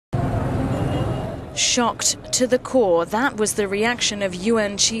Shocked to the core, that was the reaction of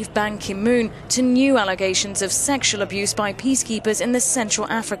UN Chief Ban Ki-moon to new allegations of sexual abuse by peacekeepers in the Central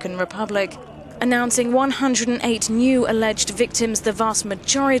African Republic. Announcing 108 new alleged victims, the vast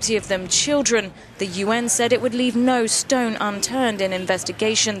majority of them children, the UN said it would leave no stone unturned in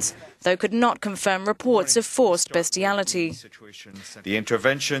investigations, though could not confirm reports of forced bestiality. The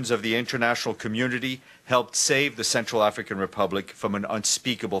interventions of the international community helped save the Central African Republic from an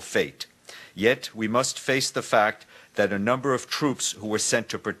unspeakable fate. Yet we must face the fact that a number of troops who were sent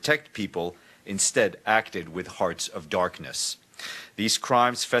to protect people instead acted with hearts of darkness. These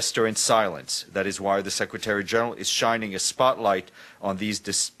crimes fester in silence. That is why the Secretary General is shining a spotlight on these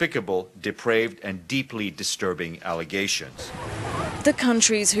despicable, depraved, and deeply disturbing allegations. The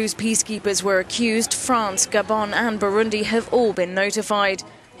countries whose peacekeepers were accused, France, Gabon and Burundi, have all been notified.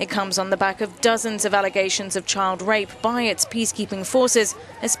 It comes on the back of dozens of allegations of child rape by its peacekeeping forces,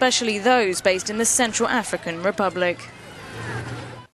 especially those based in the Central African Republic.